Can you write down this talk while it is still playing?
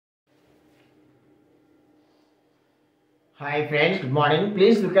Hi friends, good morning.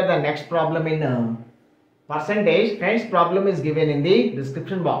 Please look at the next problem in percentage. Friends, problem is given in the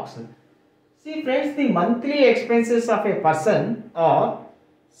description box. See friends, the monthly expenses of a person are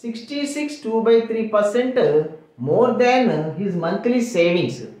 66 2 by 3% more than his monthly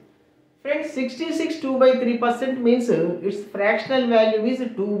savings. Friends, 66 2 by 3% means its fractional value is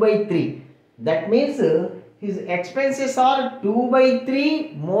 2 by 3. That means his expenses are 2 by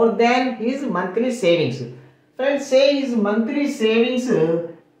 3 more than his monthly savings. Friends, say his monthly savings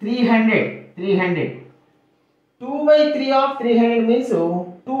 300. 2 by 3 of 300 means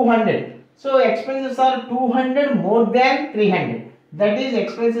 200. So expenses are 200 more than 300. That is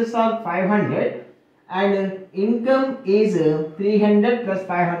expenses are 500 and income is 300 plus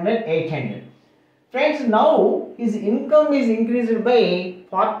 500 800. Friends, now his income is increased by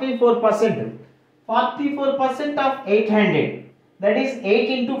 44%. 44% of 800, that is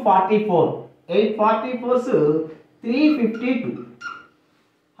 8 into 44. 844 is 352.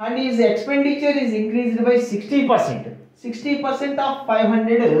 And his expenditure is increased by 60%. 60% of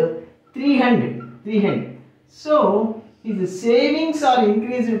 500, 300. So his savings are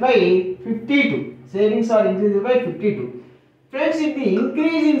increased by 52. Savings are increased by 52. Friends, if the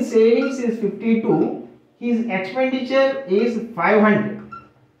increase in savings is 52, his expenditure is 500.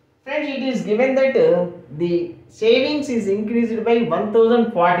 Friends, it is given that the savings is increased by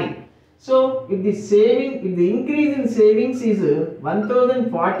 1040. So, if the increase in savings is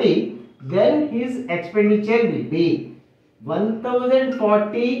 1040, then his expenditure will be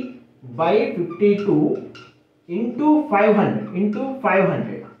 1040 by 52 into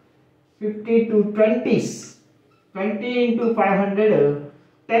 500. 52 20s. 20 into 500,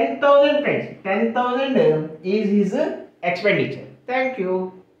 10,000 friends. 10,000 is his expenditure. Thank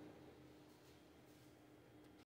you.